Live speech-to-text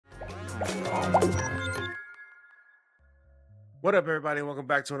What up, everybody? Welcome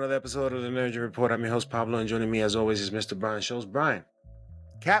back to another episode of the Nerd Report. I'm your host, Pablo, and joining me, as always, is Mr. Brian Shows. Brian,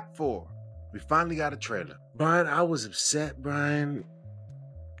 Cap 4. We finally got a trailer. Brian, I was upset, Brian.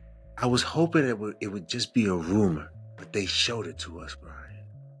 I was hoping it would just be a rumor, but they showed it to us, Brian.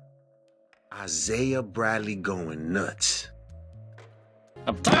 Isaiah Bradley going nuts.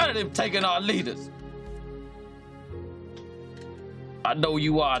 I'm tired of them taking our leaders. I know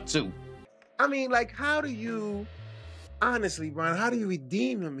you are too. I mean, like, how do you, honestly, Brian, how do you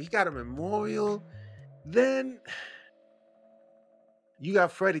redeem him? He got a memorial. Then you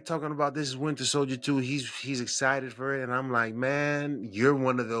got Freddie talking about this is Winter Soldier 2. He's excited for it. And I'm like, man, you're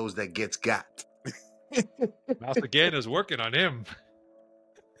one of those that gets got. Mouse again is working on him.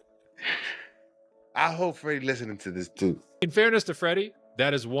 I hope Freddie listening to this too. In fairness to Freddie,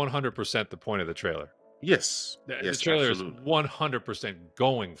 that is 100% the point of the trailer. Yes. The trailer absolutely is 100%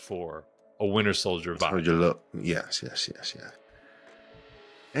 going for a Winter Soldier vibe. Soldier look. Yes.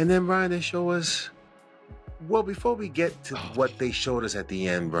 And then, Brian, they show us, well, before we get to what they showed us at the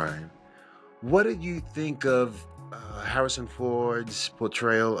end, Brian, what did you think of Harrison Ford's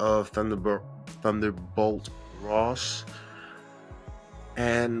portrayal of Thunderbolt Ross?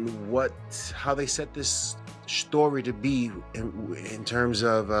 And how they set this story to be in terms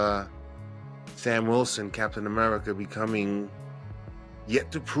of Sam Wilson, Captain America, becoming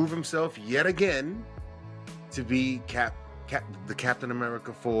yet to prove himself yet again to be the Captain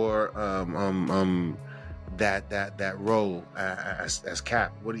America for that role as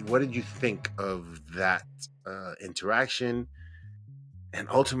Cap. What did you think of that interaction, and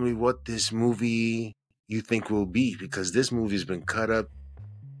ultimately what this movie you think will be? Because this movie's been cut up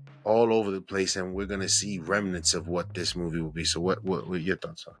all over the place, and we're gonna see remnants of what this movie will be. So what your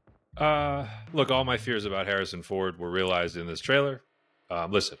thoughts are? Look, all my fears about Harrison Ford were realized in this trailer.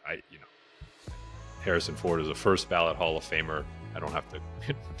 Listen, Harrison Ford is a first ballot Hall of Famer. I don't have to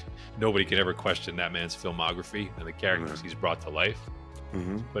nobody can ever question that man's filmography and the characters he's brought to life.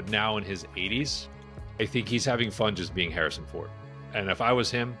 But now in his 80s, I think he's having fun just being Harrison Ford. And if I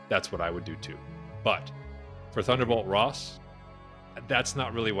was him, that's what I would do too. But for Thunderbolt Ross, that's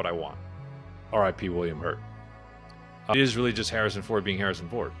not really what I want. R.I.P. William Hurt. It is really just Harrison Ford being Harrison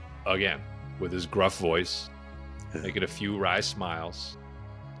Ford. Again, with his gruff voice, making a few wry smiles,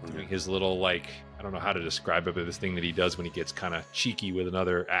 doing his little, like, I don't know how to describe it, but this thing that he does when he gets kind of cheeky with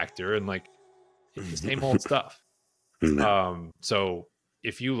another actor, and like, it's the same old stuff. So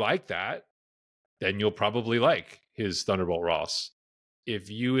if you like that, then you'll probably like his Thunderbolt Ross.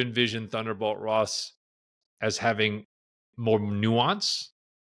 If you envision Thunderbolt Ross as having more nuance,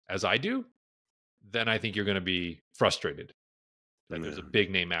 as I do, then I think you're going to be frustrated that there's a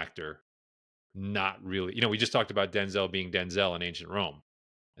big name actor not really, we just talked about Denzel being Denzel in Ancient Rome,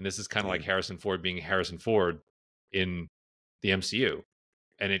 and this is kind of like Harrison Ford being Harrison Ford in the MCU,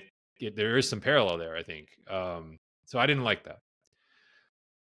 and there is some parallel there, I think. So I didn't like that.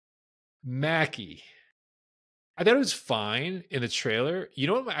 Mackie, I thought it was fine in the trailer. You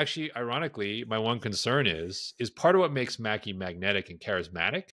know what, actually, ironically, my one concern is part of what makes Mackie magnetic and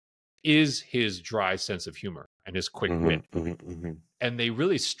charismatic is his dry sense of humor and his quick wit. And they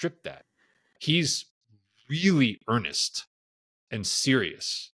really stripped that. He's really earnest and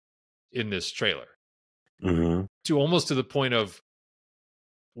serious in this trailer. To almost to the point of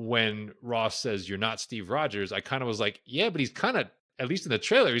when Ross says, "You're not Steve Rogers," I kind of was like, yeah, but he's kind of, at least in the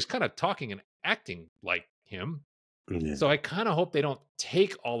trailer, he's kind of talking and acting like him. So I kind of hope they don't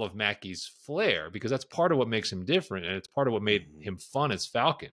take all of Mackie's flair, because that's part of what makes him different, and it's part of what made him fun as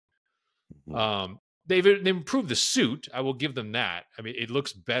Falcon. They've improved the suit. I will give them that. I mean, it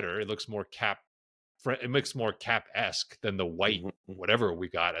looks better. It looks more Cap-esque than the white whatever we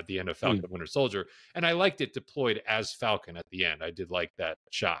got at the end of Falcon and Winter Soldier. And I liked it deployed as Falcon at the end. I did like that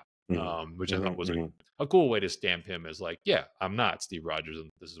shot, which I thought was a cool way to stamp him as like, yeah, I'm not Steve Rogers, and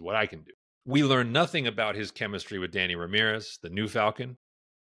this is what I can do. We learned nothing about his chemistry with Danny Ramirez, the new Falcon.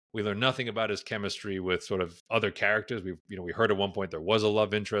 We learned nothing about his chemistry with sort of other characters. We heard at one point there was a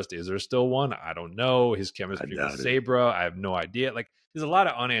love interest. Is there still one? I don't know. His chemistry with Sabra, I have no idea. Like, there's a lot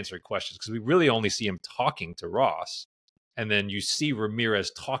of unanswered questions, because we really only see him talking to Ross, and then you see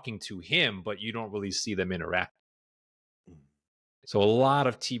Ramirez talking to him, but you don't really see them interact. So a lot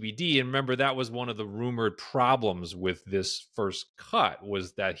of TBD. And remember, that was one of the rumored problems with this first cut,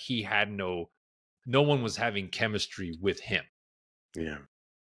 was that he had no one was having chemistry with him. Yeah.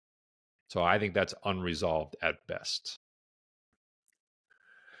 So I think that's unresolved at best.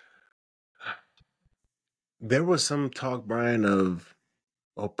 There was some talk, Brian, of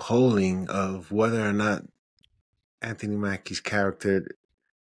a polling of whether or not Anthony Mackie's character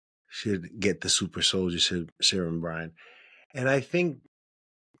should get the super soldier serum, Brian. And I think,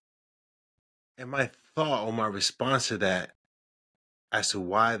 and my thought or my response to that, as to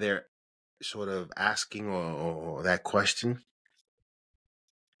why they're sort of asking or that question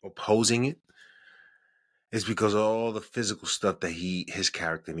or posing it, is because of all the physical stuff that his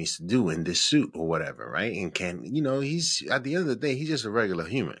character needs to do in this suit or whatever, right? And he's at the end of the day, he's just a regular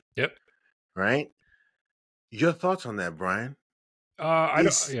human. Yep. Right? Your thoughts on that, Brian?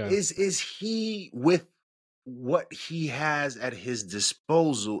 Is he, with what he has at his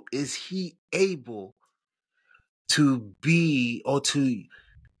disposal, is he able to be or to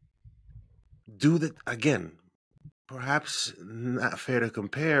do the, again, perhaps not fair to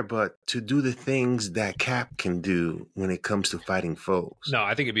compare, but to do the things that Cap can do when it comes to fighting foes? No,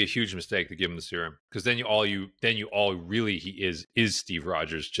 I think it'd be a huge mistake to give him the serum, because then all really he is Steve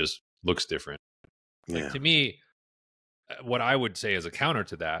Rogers, just looks different. Like, to me, what I would say as a counter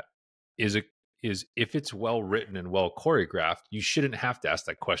to that is if it's well written and well choreographed, you shouldn't have to ask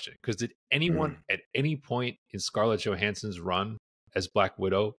that question. Because did anyone at any point in Scarlett Johansson's run as Black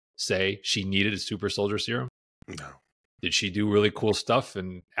Widow say she needed a super soldier serum? No. Did she do really cool stuff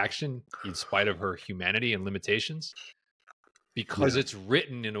in action in spite of her humanity and limitations? Because it's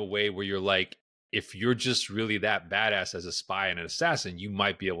written in a way where you're like, if you're just really that badass as a spy and an assassin, you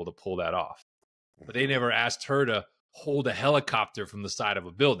might be able to pull that off. But they never asked her to hold a helicopter from the side of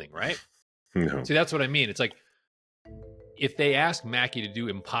a building, right? No. See, that's what I mean. It's like, if they ask Mackie to do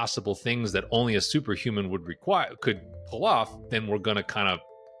impossible things that only a superhuman could pull off, then we're going to kind of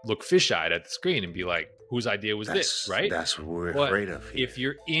look fish-eyed at the screen and be like, whose idea was this, right? That's what we're afraid of here. If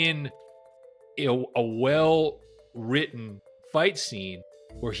you're in a well-written fight scene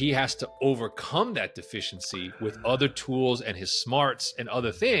where he has to overcome that deficiency with other tools and his smarts and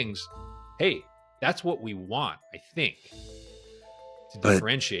other things, hey, that's what we want, I think, to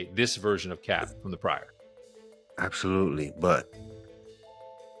differentiate this version of Cap from the prior. Absolutely. But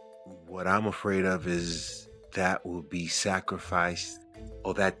what I'm afraid of is that will be sacrificed,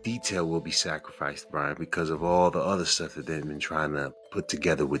 or that detail will be sacrificed, Brian, because of all the other stuff that they've been trying to put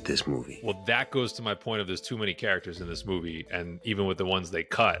together with this movie. Well, that goes to my point of there's too many characters in this movie, and even with the ones they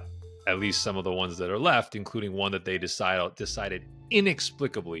cut, at least some of the ones that are left, including one that they decided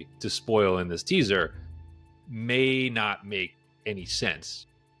inexplicably to spoil in this teaser, may not make any sense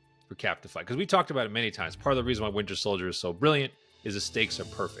for Cap to fight. Because we talked about it many times. Part of the reason why Winter Soldier is so brilliant is the stakes are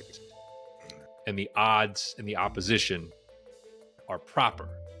perfect. And the odds and the opposition are proper.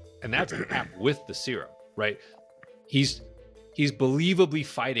 And that's Cap with the serum, right? He's believably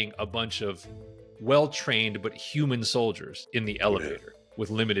fighting a bunch of well-trained but human soldiers in the elevator with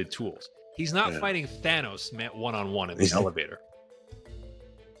limited tools. He's not fighting Thanos one-on-one in the elevator.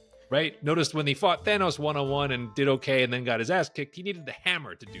 Right? Notice when he fought Thanos one-on-one and did okay and then got his ass kicked, he needed the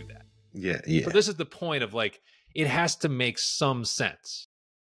hammer to do that. Yeah. So this is the point of, like, it has to make some sense.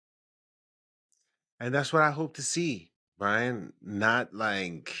 And that's what I hope to see, Brian. Not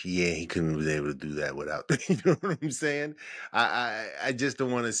like, he couldn't be able to do that without, you know what I'm saying? I just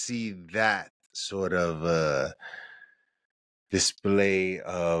don't want to see that sort of display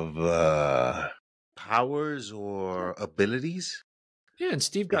of powers or abilities. Yeah, and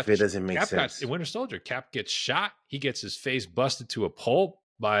Steve got, if it doesn't make Cap sense. got Winter Soldier. Cap gets shot. He gets his face busted to a pulp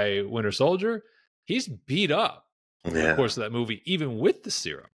by Winter Soldier. He's beat up over the course of that movie, even with the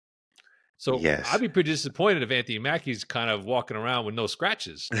serum. So I'd be pretty disappointed if Anthony Mackie's kind of walking around with no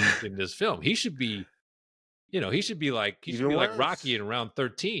scratches in this film. He should be, like Rocky in round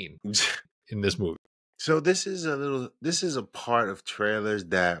 13 in this movie. So this is a part of trailers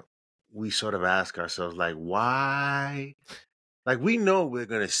that we sort of ask ourselves, like, why? Like, we know we're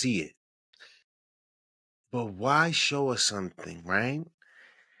going to see it, but why show us something, right?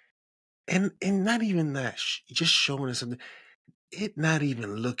 And not even that, just showing us something. It not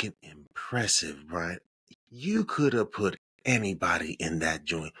even looking impressive, right? You could have put anybody in that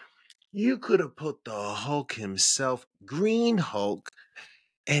joint. You could have put the Hulk himself, Green Hulk,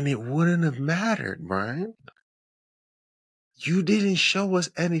 and it wouldn't have mattered, Brian. You didn't show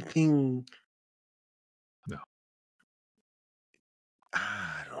us anything. No.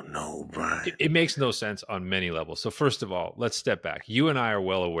 I don't know, Brian. It makes no sense on many levels. So first of all, let's step back. You and I are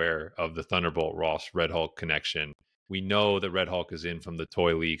well aware of the Thunderbolt Ross Red Hulk connection. We know that Red Hulk is in from the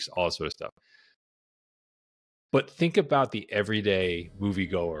toy leaks, all that sort of stuff. But think about the everyday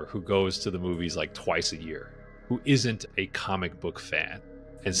moviegoer who goes to the movies like twice a year, who isn't a comic book fan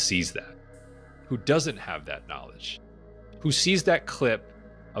and sees that, who doesn't have that knowledge, who sees that clip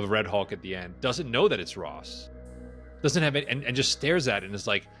of Red Hulk at the end, doesn't know that it's Ross, doesn't have it, and just stares at it and is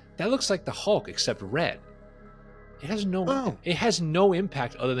like, that looks like the Hulk except red. It has no Oh. it has no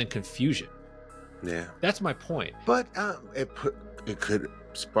impact other than confusion. Yeah. That's my point. But it could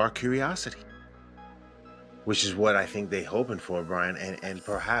spark curiosity, which is what I think they're hoping for, Brian, and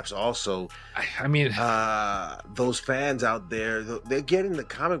perhaps also, I mean, those fans out there, they're getting the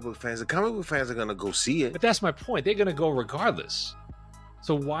comic book fans. The comic book fans are gonna go see it. but that's my point. They're gonna go regardless.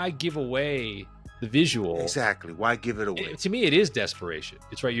 So why give away the visual? Exactly. Why give it away? To me, it is desperation.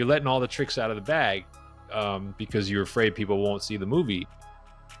 It's right. You're letting all the tricks out of the bag because you're afraid people won't see the movie.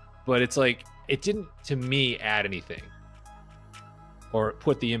 But it's like, it didn't, to me, add anything or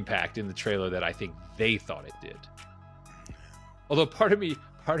put the impact in the trailer that I think they thought it did. Although part of me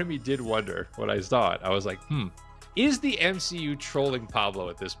did wonder when I saw it. I was like, is the MCU trolling Pablo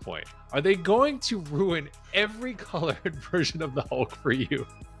at this point? Are they going to ruin every colored version of the Hulk for you?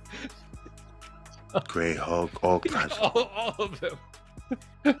 Gray Hulk, all kinds. all of them.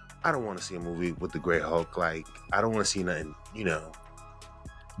 I don't want to see a movie with the Gray Hulk. Like, I don't want to see nothing.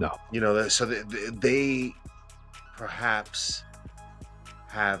 No. So they perhaps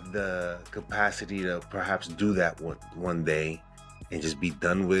have the capacity to perhaps do that one day and just be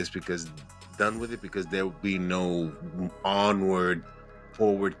done with it because there will be no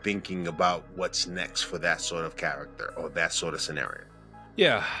forward thinking about what's next for that sort of character or that sort of scenario.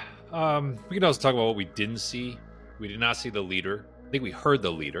 Yeah. We can also talk about what we didn't see. We did not see the leader. I think we heard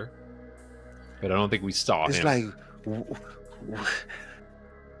the leader, but I don't think we saw It's him. like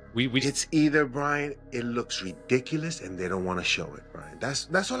we it's either, Brian, it looks ridiculous and they don't want to show it, Brian.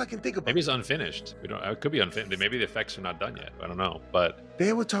 That's all I can think about. maybe it's unfinished. It could be unfinished. Maybe the effects are not done yet. I don't know. But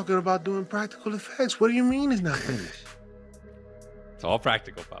They were talking about doing practical effects. What do you mean it's not finished? it's all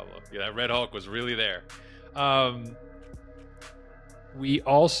practical, Pablo. Yeah, that Red Hulk was really there. We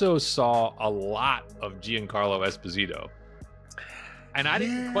also saw a lot of Giancarlo Esposito. And I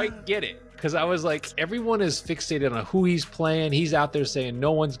didn't quite get it. Because I was like, everyone is fixated on who he's playing. He's out there saying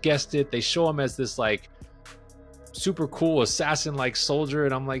no one's guessed it. They show him as this like super cool assassin-like soldier,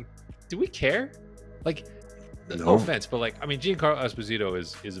 and I'm like, do we care? Like, no offense, but like, I mean, Giancarlo Esposito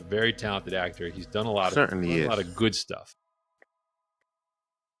is a very talented actor. He's done a lot of good stuff,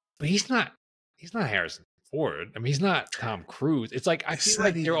 but he's not Harrison Ford. I mean, he's not Tom Cruise. It's like I feel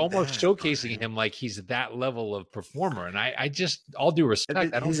like they're almost showcasing him like he's that level of performer, and I just, all due respect,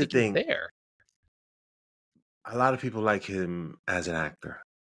 I don't think he's there. A lot of people like him as an actor.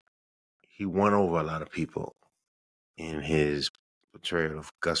 He won over a lot of people in his portrayal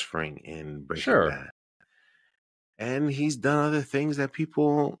of Gus Fring in Breaking Bad. And he's done other things that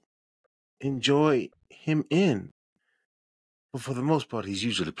people enjoy him in. But for the most part, he's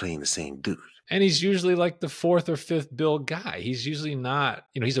usually playing the same dude. And he's usually like the fourth or fifth bill guy. He's usually not,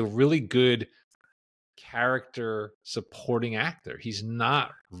 he's a really good character supporting actor. He's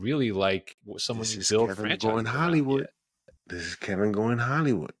not really like someone you build franchise going Hollywood. This is Kevin going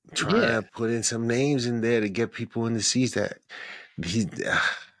Hollywood, trying to put in some names in there to get people in the seats that he's.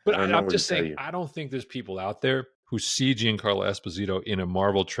 But I'm just saying, I don't think there's people out there who see Giancarlo Esposito in a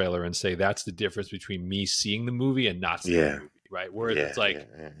Marvel trailer and say that's the difference between me seeing the movie and not seeing the movie, right? Whereas it's like,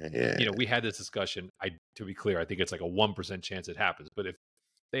 we had this discussion. To be clear, I think it's like a 1% chance it happens. But if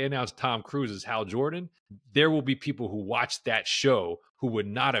they announce Tom Cruise as Hal Jordan, there will be people who watch that show who would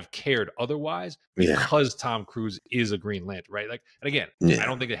not have cared otherwise because Tom Cruise is a Green Lantern, right? Like, and again, I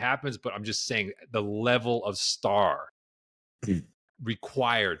don't think it happens, but I'm just saying the level of star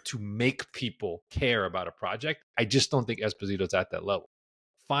required to make people care about a project, I just don't think Esposito's at that level.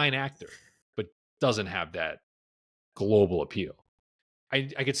 Fine actor, but doesn't have that global appeal. I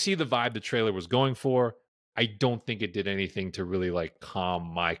could see the vibe the trailer was going for. I don't think it did anything to really like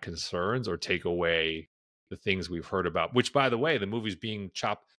calm my concerns or take away the things we've heard about, which, by the way, the movie's being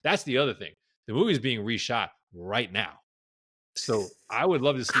chopped. That's the other thing. The movie's being reshot right now. So I would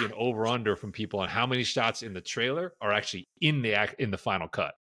love to see an over-under from people on how many shots in the trailer are actually in the final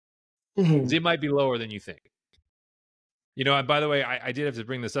cut. It might be lower than you think. And by the way, I did have to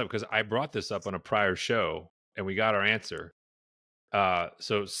bring this up because I brought this up on a prior show and we got our answer.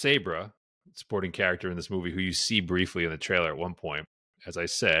 So Sabra, supporting character in this movie, who you see briefly in the trailer at one point, as I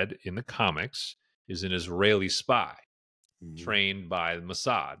said, in the comics, is an Israeli spy trained by the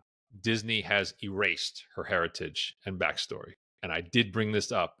Mossad. Disney has erased her heritage and backstory. And I did bring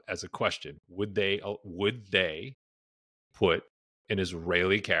this up as a question. Would they put an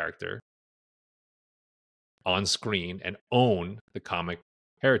Israeli character on screen and own the comic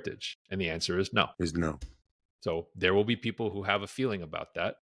heritage? And the answer is no. So there will be people who have a feeling about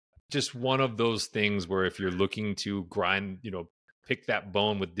that. Just one of those things where if you're looking to grind, pick that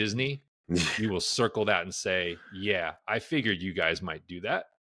bone with Disney, you will circle that and say, yeah, I figured you guys might do that.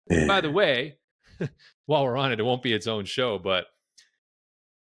 By the way, while we're on it, it won't be its own show, but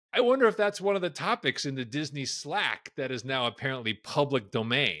I wonder if that's one of the topics in the Disney Slack that is now apparently public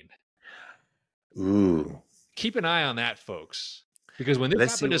domain. Ooh. Keep an eye on that, folks. Because when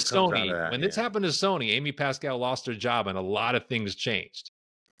this happened to Sony, Amy Pascal lost her job and a lot of things changed.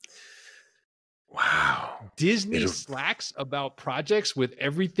 Wow. Disney Slacks about projects with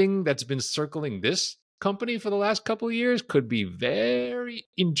everything that's been circling this company for the last couple of years could be very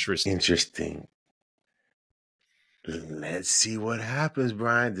interesting. Let's see what happens,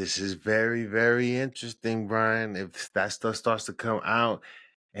 Brian. This is very, very interesting, Brian. If that stuff starts to come out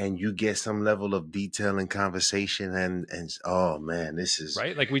and you get some level of detail and conversation and oh man, this is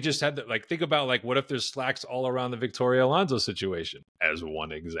right. Like we just had that. Like think about like what if there's Slacks all around the Victoria Alonso situation as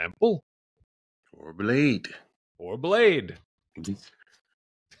one example. Or Blade.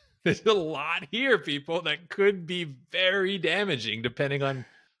 There's a lot here, people, that could be very damaging depending on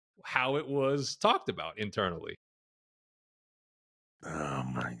how it was talked about internally. Oh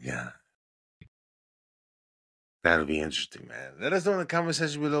my God. That'll be interesting, man. Let us know in the comment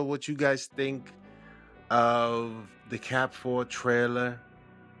section below what you guys think of the Cap 4 trailer.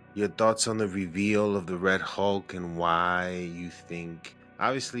 Your thoughts on the reveal of the Red Hulk and why you think...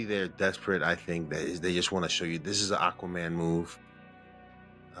 Obviously, they're desperate. I think that they just want to show you this is an Aquaman move.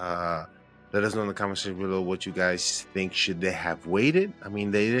 Let us know in the comment section below what you guys think. Should they have waited? I mean,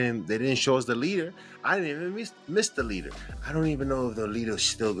 they didn't show us the leader. I didn't even miss the leader. I don't even know if the leader is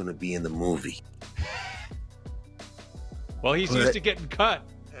still going to be in the movie. Well, he's used to getting cut.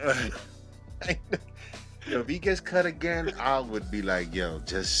 Yo, if he gets cut again, I would be like, yo,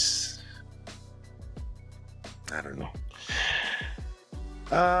 just... I don't know.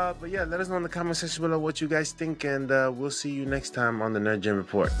 But yeah, let us know in the comment section below what you guys think, and we'll see you next time on the Nerd Gen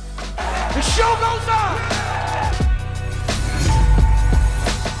Report. The show goes on!